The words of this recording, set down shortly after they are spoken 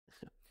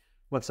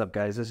What's up,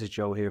 guys? This is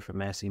Joe here from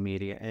Massey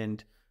Media,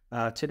 and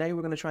today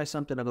we're going to try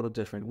something a little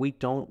different. We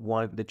don't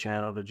want the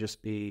channel to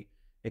just be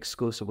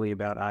exclusively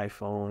about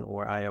iPhone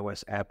or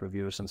iOS app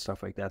reviews and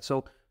stuff like that.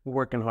 So we're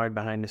working hard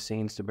behind the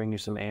scenes to bring you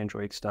some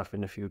Android stuff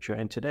in the future.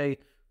 And today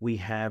we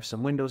have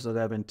some Windows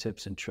 11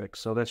 tips and tricks.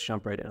 So let's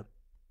jump right in.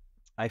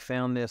 I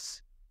found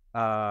this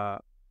uh,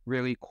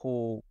 really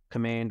cool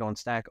command on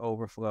Stack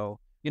Overflow.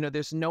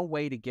 There's no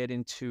way to get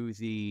into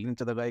the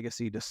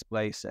legacy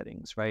display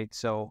settings, right?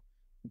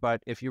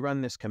 But if you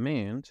run this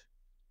command,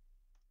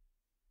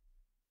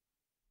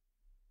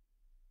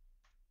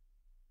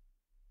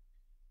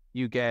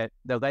 you get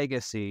the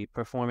legacy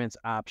performance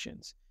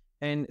options.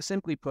 And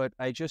simply put,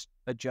 I just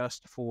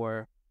adjust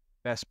for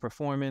best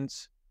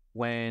performance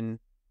when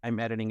I'm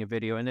editing a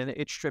video, and then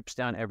it strips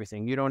down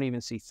everything. You don't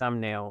even see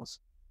thumbnails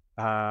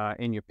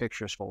in your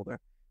pictures folder.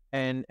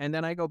 And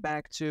then I go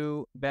back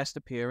to best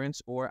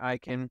appearance, or I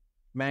can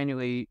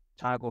manually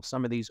toggle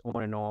some of these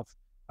on and off.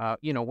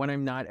 When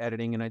I'm not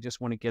editing and I just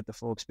want to get the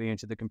full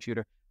experience of the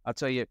computer. I'll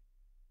tell you,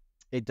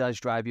 it does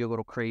drive you a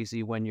little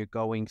crazy when you're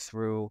going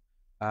through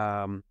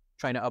trying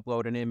to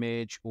upload an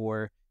image,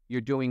 or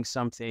you're doing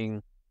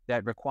something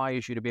that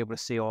requires you to be able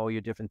to see all your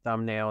different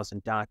thumbnails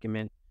and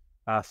document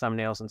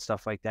thumbnails and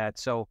stuff like that.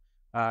 So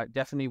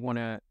definitely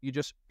you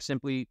just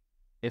simply,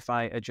 if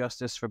I adjust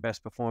this for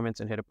best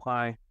performance and hit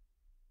apply,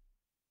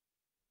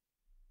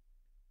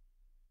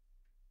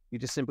 you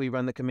just simply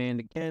run the command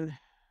again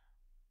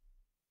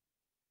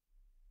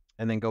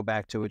and then go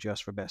back to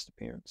adjust for best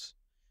appearance.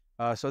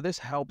 So this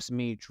helps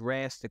me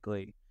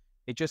drastically.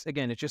 It just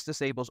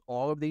disables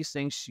all of these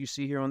things you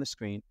see here on the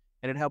screen,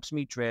 and it helps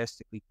me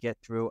drastically get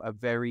through a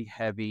very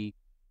heavy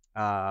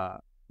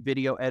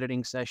video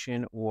editing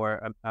session,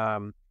 or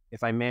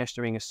if I'm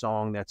mastering a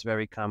song that's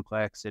very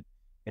complex, it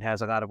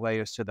has a lot of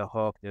layers to the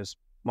hook. There's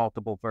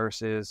multiple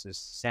verses, there's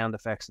sound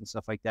effects and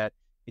stuff like that.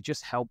 It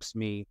just helps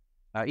me,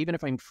 even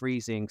if I'm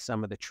freezing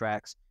some of the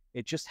tracks,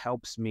 it just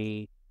helps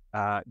me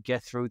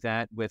get through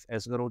that with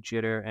as little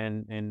jitter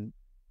and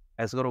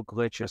as little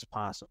glitch as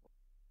possible.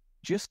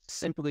 Just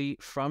simply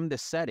from the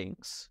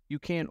settings, you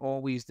can't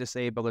always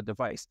disable a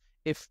device.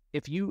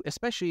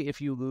 Especially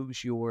if you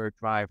lose your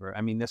driver,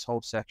 I mean, this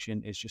whole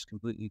section is just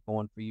completely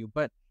gone for you.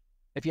 But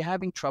if you're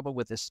having trouble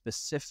with a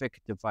specific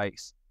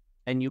device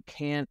and you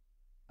can't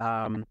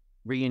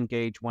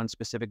re-engage one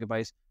specific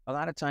device, a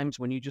lot of times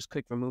when you just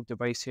click remove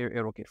device here,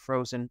 it'll get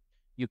frozen.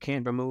 You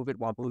can't remove it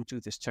while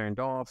Bluetooth is turned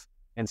off,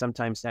 and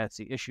sometimes that's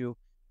the issue.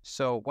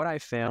 So what I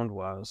found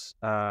was,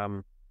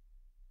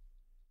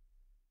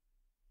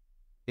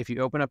 if you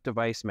open up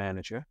Device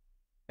Manager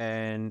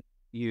and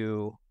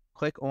you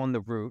click on the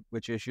root,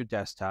 which is your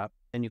desktop,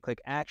 and you click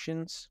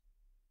Actions,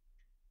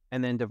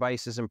 and then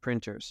Devices and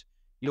Printers,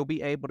 you'll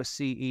be able to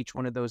see each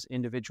one of those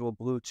individual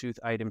Bluetooth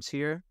items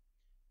here.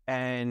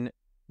 And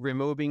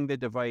removing the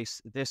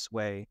device this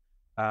way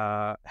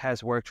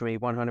has worked for me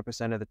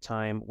 100% of the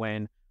time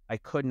when I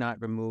could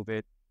not remove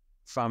it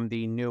from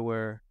the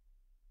newer,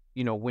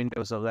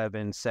 Windows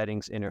 11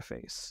 settings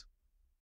interface.